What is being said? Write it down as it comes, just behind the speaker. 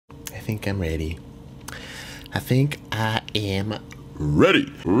think I'm ready. I think I am ready.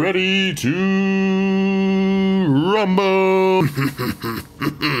 Ready to rumble.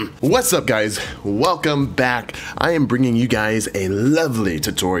 What's up, guys? Welcome back. I am bringing you guys a lovely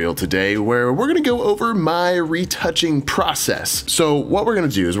tutorial today where we're gonna go over my retouching process. So what we're gonna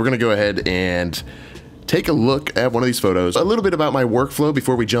do is we're gonna go ahead and take a look at one of these photos. A little bit about my workflow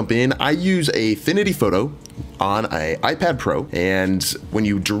before we jump in. I use a Affinity photo on an iPad Pro, and when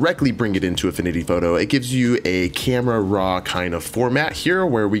you directly bring it into Affinity Photo, it gives you a camera raw kind of format here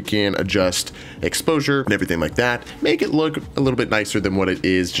where we can adjust exposure and everything like that, make it look a little bit nicer than what it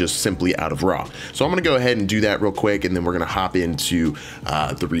is just simply out of raw. So I'm gonna go ahead and do that real quick, and then we're gonna hop into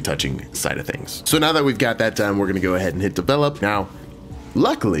the retouching side of things. So now that we've got that done, we're gonna go ahead and hit develop. Now,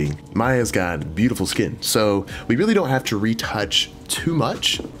 luckily, Maya's got beautiful skin, so we really don't have to retouch too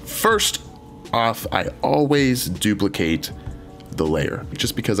much. First off, I always duplicate the layer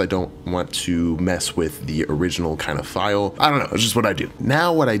just because I don't want to mess with the original kind of file. I don't know, it's just what I do.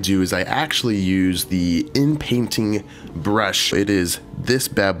 Now what I do is I actually use the in-painting brush. It is this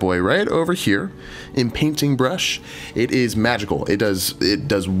bad boy right over here, in-painting brush. It is magical. It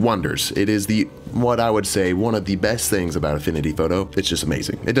does wonders. It is what I would say one of the best things about Affinity Photo. It's just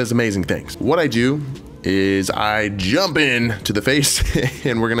amazing. It does amazing things. What I do is I jump in to the face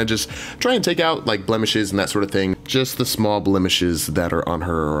and we're gonna just try and take out like blemishes and that sort of thing. Just the small blemishes that are on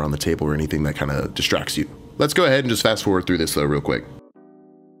her or on the table or anything that kind of distracts you. Let's go ahead and just fast forward through this though real quick.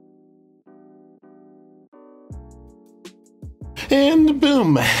 And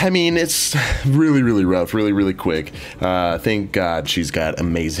boom. I mean, it's really, really rough, really, really quick. Thank God she's got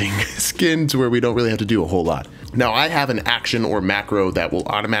amazing skin to where we don't really have to do a whole lot. Now I have an action or macro that will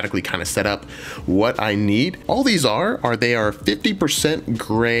automatically kind of set up what I need. All these are 50%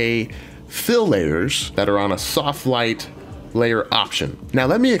 gray fill layers that are on a soft light layer option. Now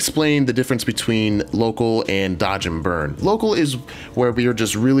let me explain the difference between local and dodge and burn. Local is where we are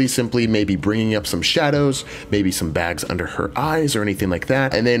just really simply maybe bringing up some shadows, maybe some bags under her eyes or anything like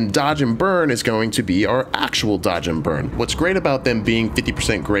that. And then dodge and burn is going to be our actual dodge and burn. What's great about them being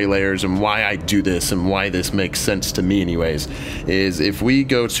 50% gray layers and why I do this and why this makes sense to me anyways, is if we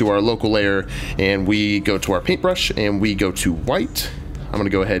go to our local layer and we go to our paintbrush and we go to white, I'm gonna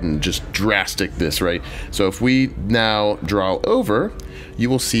go ahead and just drastic this, right? So if we now draw over, you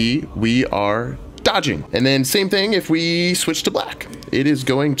will see we are dodging. And then same thing if we switch to black, it is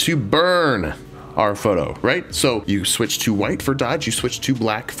going to burn our photo, right? So you switch to white for dodge, you switch to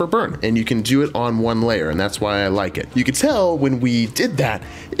black for burn, and you can do it on one layer, and that's why I like it. You could tell when we did that,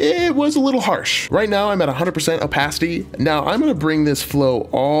 it was a little harsh. Right now I'm at 100% opacity. Now I'm gonna bring this flow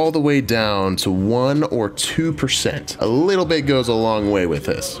all the way down to 1 or 2%. A little bit goes a long way with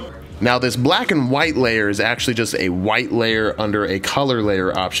this. Now this black and white layer is actually just a white layer under a color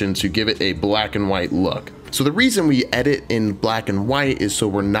layer option to give it a black and white look. So the reason we edit in black and white is so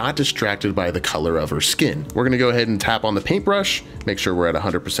we're not distracted by the color of her skin. We're gonna go ahead and tap on the paintbrush, make sure we're at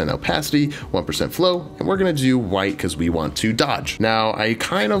 100% opacity, 1% flow, and we're gonna do white because we want to dodge. Now I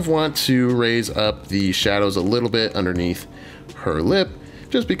kind of want to raise up the shadows a little bit underneath her lip,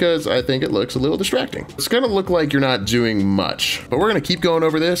 just because I think it looks a little distracting. It's gonna look like you're not doing much, but we're gonna keep going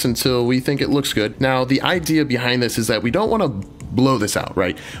over this until we think it looks good. Now, the idea behind this is that we don't wanna blow this out,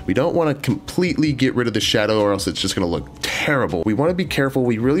 right? We don't wanna completely get rid of the shadow or else it's just gonna look terrible. We wanna be careful.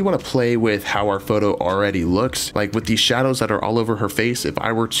 We really wanna play with how our photo already looks. Like with these shadows that are all over her face, if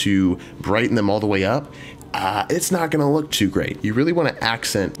I were to brighten them all the way up, it's not gonna look too great. You really wanna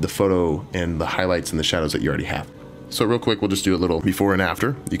accent the photo and the highlights and the shadows that you already have. So real quick, we'll just do a little before and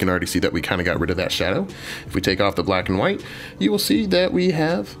after. You can already see that we kind of got rid of that shadow. If we take off the black and white, you will see that we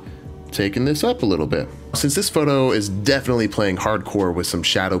have taken this up a little bit. Since this photo is definitely playing hardcore with some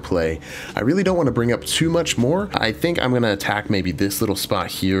shadow play, I really don't want to bring up too much more. I think I'm going to attack maybe this little spot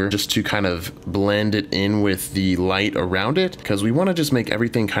here just to kind of blend it in with the light around it, because we want to just make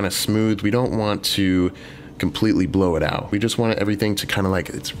everything kind of smooth. We don't want to completely blow it out. We just want everything to kind of like,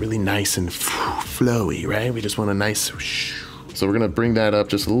 it's really nice and flowy, right? We just want a nice, so we're gonna bring that up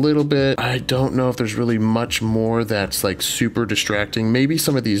just a little bit. I don't know if there's really much more that's like super distracting. Maybe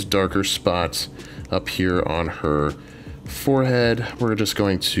some of these darker spots up here on her forehead, we're just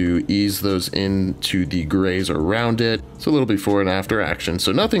going to ease those into the grays around it. It's a little before and after action,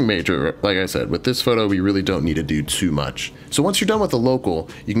 so nothing major. Like I said, with this photo, we really don't need to do too much. So once you're done with the local,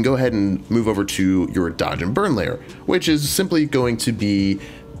 you can go ahead and move over to your dodge and burn layer, which is simply going to be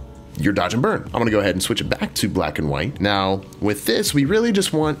your dodge and burn. I'm gonna go ahead and switch it back to black and white. Now, with this, we really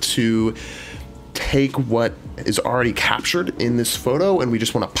just want to take what is already captured in this photo and we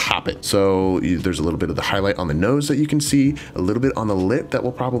just want to pop it. So there's a little bit of the highlight on the nose that you can see, a little bit on the lip that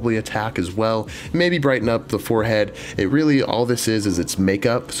will probably attack as well, maybe brighten up the forehead. It really, all this is it's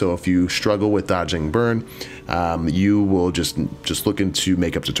makeup. So if you struggle with dodging burn, you will just look into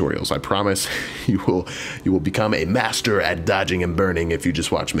makeup tutorials. I promise you will become a master at dodging and burning if you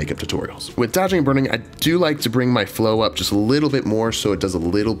just watch makeup tutorials. With dodging and burning, I do like to bring my flow up just a little bit more so it does a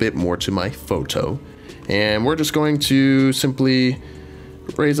little bit more to my photo. And we're just going to simply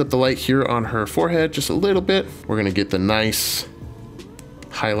raise up the light here on her forehead just a little bit. We're gonna get the nice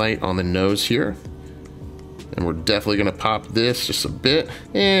highlight on the nose here. And we're definitely gonna pop this just a bit.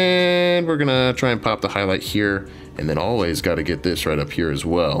 And we're gonna try and pop the highlight here. And then always gotta get this right up here as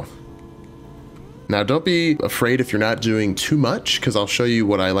well. Now don't be afraid if you're not doing too much, because I'll show you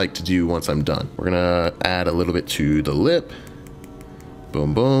what I like to do once I'm done. We're gonna add a little bit to the lip.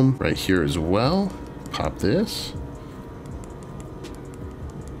 Boom, boom, right here as well. Pop this.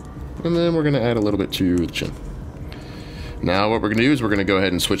 And then we're gonna add a little bit to the chin. Now what we're gonna do is we're gonna go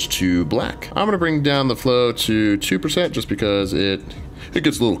ahead and switch to black. I'm gonna bring down the flow to 2% just because it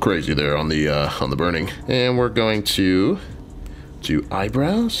gets a little crazy there on the burning. And we're going to do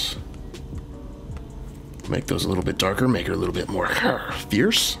eyebrows. Make those a little bit darker, make her a little bit more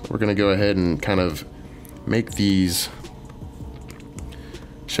fierce. We're gonna go ahead and kind of make these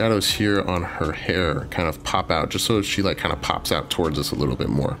shadows here on her hair kind of pop out just so she like kind of pops out towards us a little bit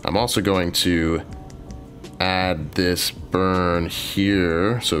more. I'm also going to add this burn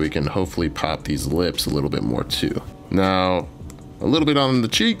here so we can hopefully pop these lips a little bit more too. Now, a little bit on the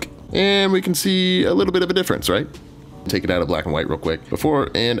cheek and we can see a little bit of a difference, right? Take it out of black and white real quick,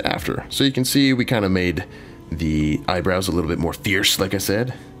 before and after. So you can see we kind of made the eyebrows a little bit more fierce, like I said.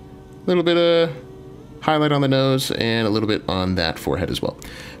 A little bit of highlight on the nose and a little bit on that forehead as well.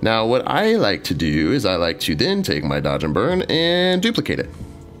 Now what I like to do is I like to then take my dodge and burn and duplicate it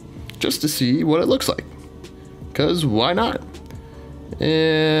just to see what it looks like, because why not?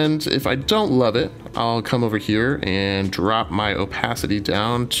 And if I don't love it, I'll come over here and drop my opacity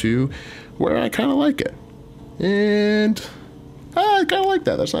down to where I kind of like it. And I kind of like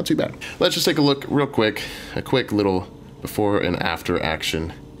that. That's not too bad. Let's just take a look real quick, a quick little before and after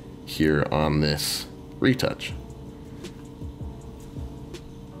action here on this retouch.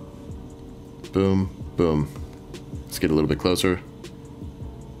 Boom, boom. Let's get a little bit closer.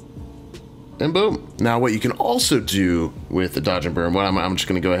 And boom. Now what you can also do with the dodge and burn, I'm just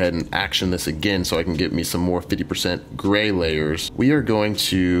gonna go ahead and action this again so I can get me some more 50% gray layers. We are going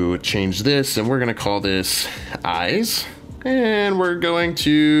to change this and we're gonna call this eyes. And we're going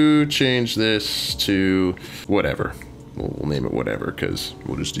to change this to whatever. We'll name it whatever, because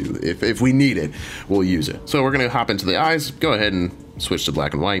we'll just do, if we need it, we'll use it. So we're gonna hop into the eyes, go ahead and switch to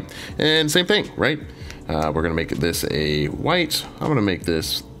black and white. And same thing, right? We're gonna make this a white. I'm gonna make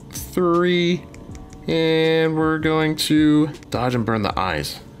this 3. And we're going to dodge and burn the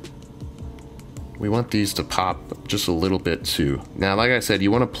eyes. We want these to pop just a little bit too. Now, like I said,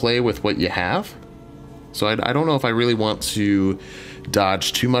 you wanna play with what you have. So I don't know if I really want to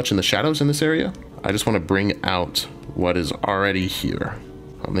dodge too much in the shadows in this area. I just want to bring out what is already here.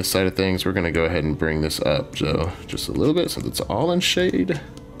 On this side of things, we're gonna go ahead and bring this up just a little bit since it's all in shade.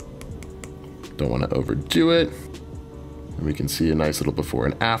 Don't want to overdo it. And we can see a nice little before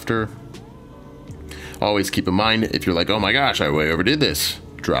and after. Always keep in mind, if you're like, oh my gosh, I way overdid this,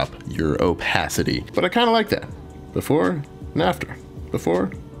 drop your opacity. But I kind of like that. Before and after.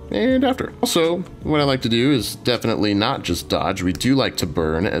 Before and after. Also, what I like to do is definitely not just dodge, we do like to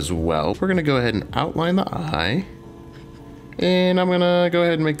burn as well. We're gonna go ahead and outline the eye. And I'm gonna go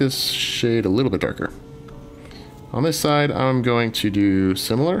ahead and make this shade a little bit darker. On this side, I'm going to do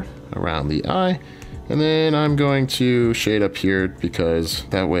similar around the eye. And then I'm going to shade up here because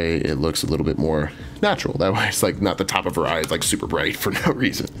that way it looks a little bit more natural. That way it's like not the top of her eye is like super bright for no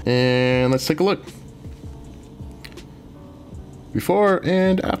reason. And let's take a look. Before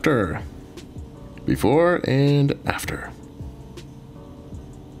and after. Before and after.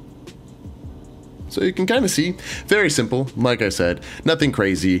 So you can kind of see, very simple, like I said, nothing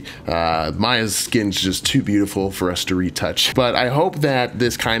crazy. Maya's skin's just too beautiful for us to retouch. But I hope that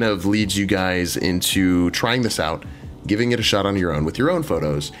this kind of leads you guys into trying this out, giving it a shot on your own with your own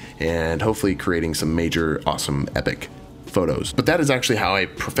photos, and hopefully creating some major, awesome, epic photos. But that is actually how I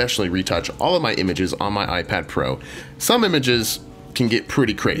professionally retouch all of my images on my iPad Pro. Some images can get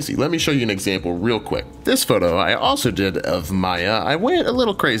pretty crazy. Let me show you an example real quick. This photo I also did of Maya. I went a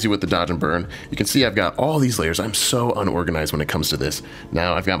little crazy with the dodge and burn. You can see I've got all these layers. I'm so unorganized when it comes to this.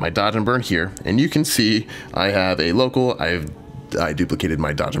 Now I've got my dodge and burn here, and you can see I have a local, I've I duplicated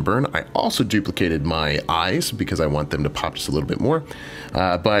my dodge and burn. I also duplicated my eyes because I want them to pop just a little bit more.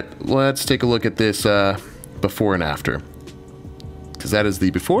 But let's take a look at this before and after, because that is the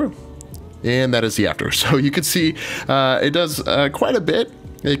before and that is the after. So you can see it does quite a bit.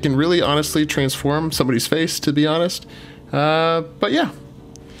 It can really honestly transform somebody's face, to be honest. But yeah.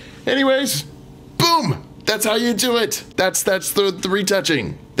 Anyways, boom! That's how you do it. That's the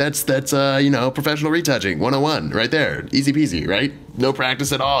retouching. That's you know, professional retouching 101 right there. Easy peasy, right? No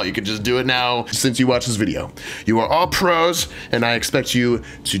practice at all. You can just do it now since you watched this video. You are all pros, and I expect you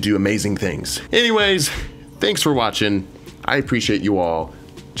to do amazing things. Anyways, thanks for watching. I appreciate you all.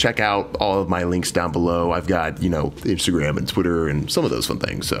 Check out all of my links down below. I've got, you know, Instagram and Twitter and some of those fun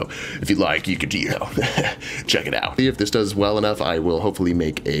things. So if you'd like, you could, you know, check it out. If this does well enough, I will hopefully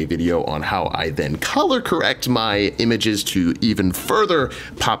make a video on how I then color correct my images to even further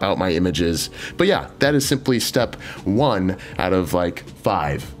pop out my images. But yeah, that is simply step 1 out of like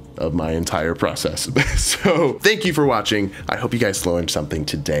 5 of my entire process. So thank you for watching. I hope you guys learned something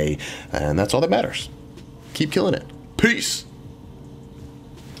today, and that's all that matters. Keep killing it. Peace.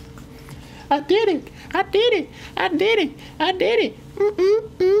 I did it. I did it. I did it. I did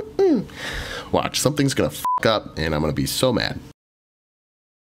it. Watch, something's gonna f up and I'm gonna be so mad.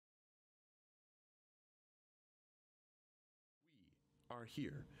 We are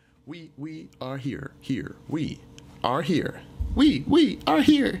here. We are here. Here. We are here. We are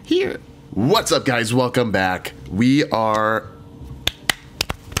here. Here. What's up, guys? Welcome back. We are.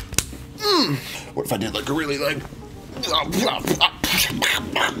 What if I did like a really like.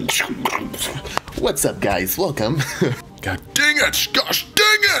 What's up, guys? Welcome. God dang it! Gosh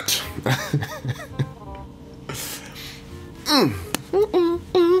dang it!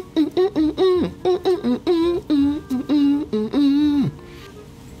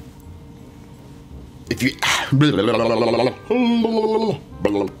 If you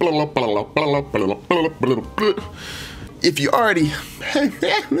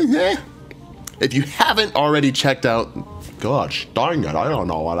if you haven't already checked out, gosh dang it, I don't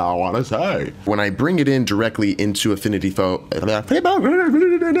know what I want to say. When I bring it in directly into Affinity Photo,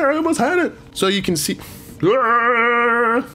 I almost had it. So you can see.